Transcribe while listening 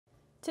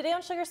Today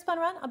on Sugar Spun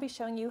Run, I'll be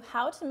showing you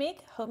how to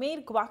make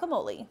homemade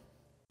guacamole.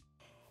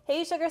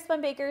 Hey Sugar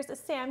Spun Bakers,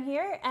 Sam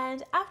here,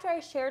 and after I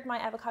shared my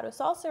avocado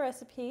salsa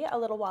recipe a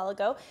little while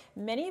ago,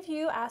 many of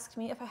you asked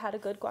me if I had a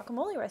good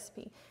guacamole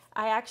recipe.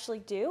 I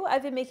actually do.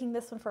 I've been making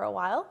this one for a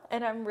while,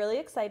 and I'm really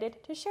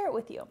excited to share it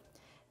with you.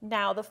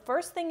 Now, the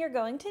first thing you're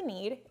going to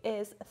need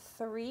is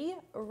 3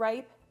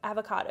 ripe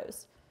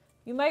avocados.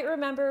 You might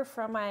remember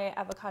from my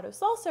avocado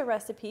salsa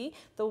recipe,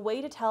 the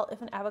way to tell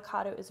if an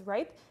avocado is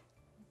ripe.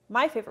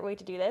 My favorite way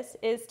to do this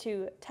is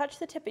to touch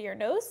the tip of your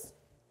nose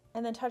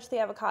and then touch the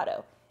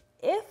avocado.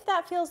 If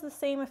that feels the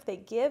same, if they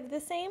give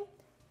the same,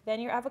 then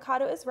your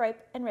avocado is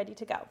ripe and ready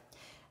to go.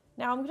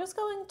 Now I'm just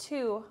going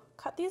to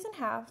cut these in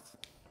half,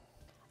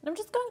 and I'm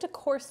just going to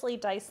coarsely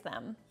dice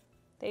them.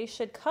 They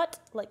should cut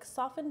like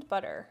softened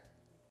butter.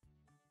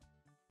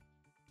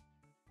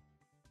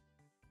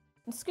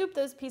 And scoop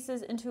those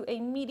pieces into a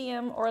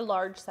medium or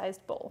large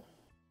sized bowl.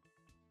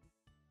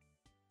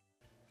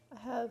 I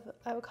have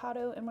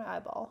avocado in my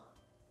eyeball.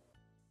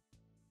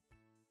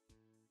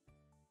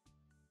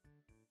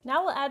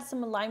 Now we'll add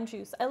some lime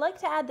juice. I like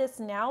to add this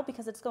now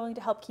because it's going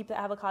to help keep the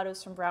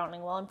avocados from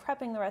browning while I'm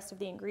prepping the rest of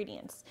the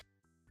ingredients.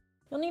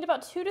 You'll need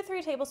about 2 to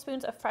 3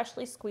 tablespoons of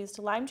freshly squeezed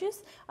lime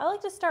juice. I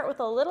like to start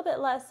with a little bit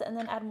less and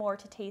then add more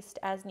to taste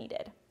as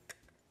needed.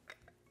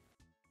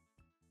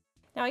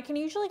 Now I can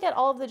usually get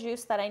all of the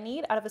juice that I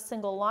need out of a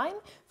single lime.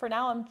 For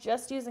now I'm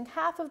just using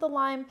half of the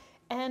lime,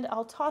 and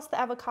I'll toss the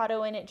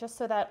avocado in it just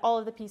so that all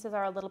of the pieces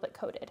are a little bit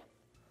coated.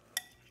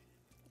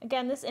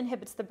 Again, this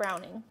inhibits the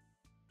browning.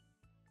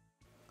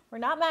 We're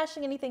not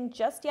mashing anything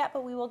just yet,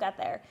 but we will get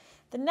there.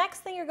 The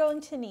next thing you're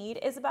going to need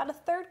is about a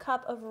 1/3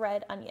 cup of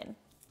red onion.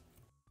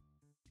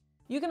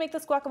 You can make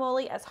this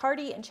guacamole as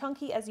hearty and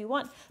chunky as you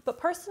want, but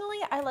personally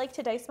I like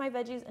to dice my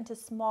veggies into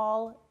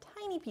small,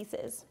 tiny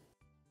pieces.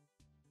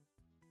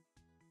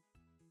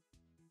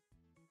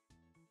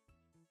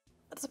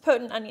 That's a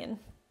potent onion.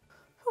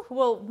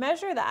 We'll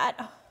measure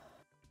that.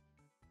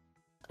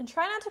 And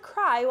try not to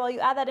cry while you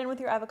add that in with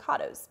your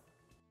avocados.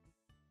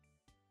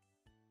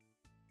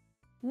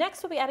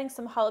 Next, we'll be adding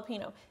some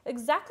jalapeno.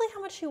 Exactly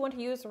how much you want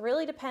to use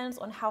really depends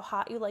on how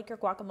hot you like your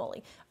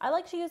guacamole. I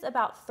like to use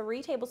about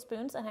 3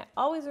 tablespoons, and I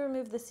always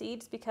remove the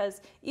seeds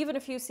because even a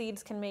few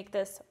seeds can make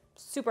this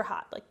super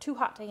hot, like too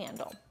hot to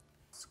handle.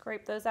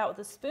 Scrape those out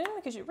with a spoon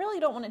because you really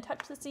don't want to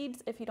touch the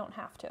seeds if you don't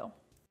have to.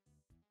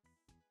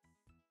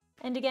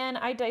 And again,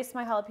 I dice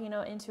my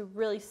jalapeno into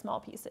really small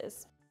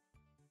pieces.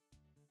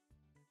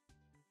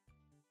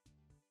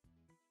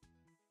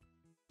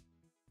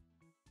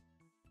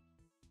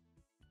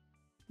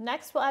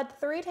 Next, we'll add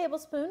 3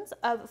 tablespoons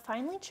of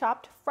finely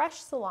chopped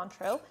fresh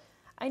cilantro.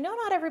 I know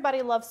not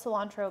everybody loves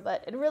cilantro,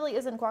 but it really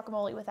isn't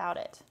guacamole without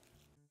it.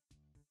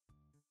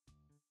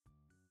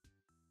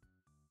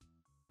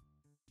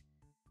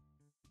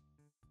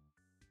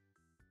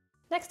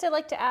 Next, I'd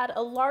like to add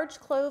a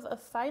large clove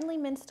of finely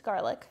minced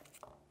garlic.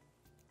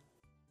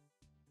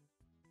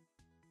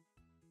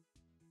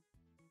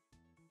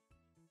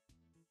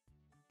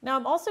 Now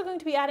I'm also going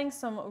to be adding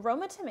some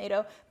Roma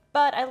tomato,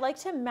 but I like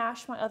to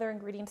mash my other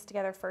ingredients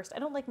together first. I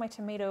don't like my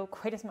tomato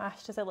quite as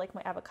mashed as I like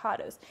my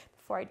avocados.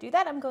 Before I do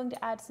that, I'm going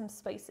to add some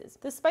spices.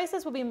 The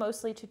spices will be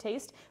mostly to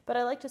taste, but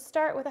I like to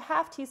start with a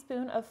 1/2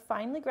 teaspoon of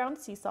finely ground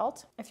sea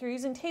salt. If you're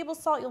using table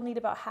salt, you'll need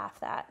about half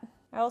that.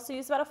 I also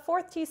use about a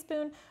 1/4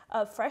 teaspoon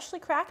of freshly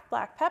cracked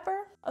black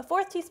pepper, a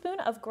 1/4 teaspoon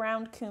of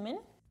ground cumin,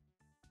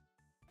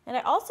 and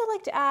I also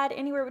like to add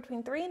anywhere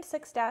between 3 and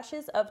 6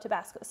 dashes of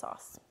Tabasco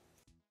sauce.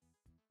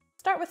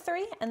 Start with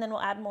 3 and then we'll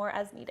add more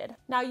as needed.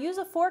 Now use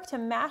a fork to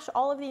mash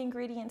all of the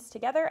ingredients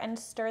together and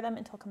stir them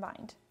until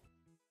combined.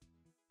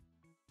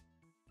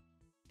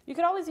 You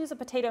could always use a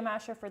potato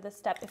masher for this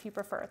step if you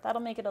prefer.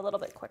 That'll make it a little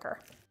bit quicker.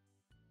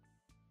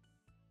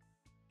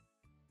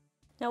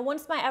 Now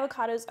once my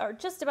avocados are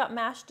just about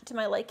mashed to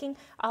my liking,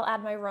 I'll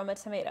add my Roma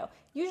tomato.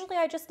 Usually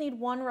I just need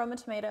 1 Roma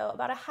tomato,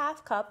 about a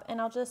 1/2 cup, and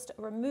I'll just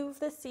remove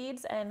the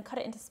seeds and cut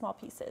it into small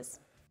pieces.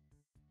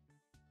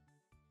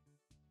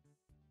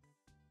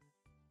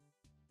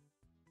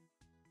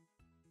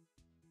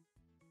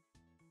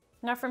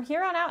 Now from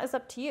here on out is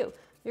up to you.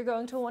 You're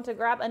going to want to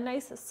grab a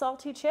nice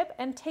salty chip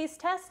and taste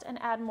test and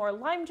add more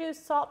lime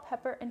juice, salt,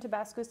 pepper, and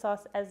Tabasco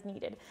sauce as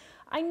needed.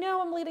 I know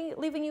I'm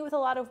leaving you with a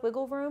lot of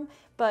wiggle room,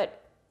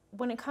 but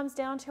when it comes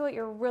down to it,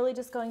 you're really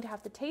just going to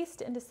have to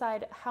taste and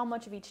decide how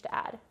much of each to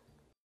add.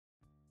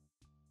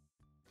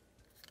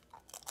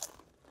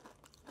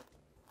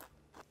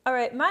 All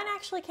right, mine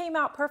actually came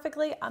out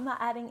perfectly. I'm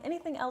not adding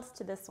anything else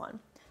to this one.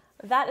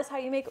 That is how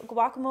you make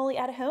guacamole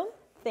at home.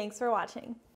 Thanks for watching.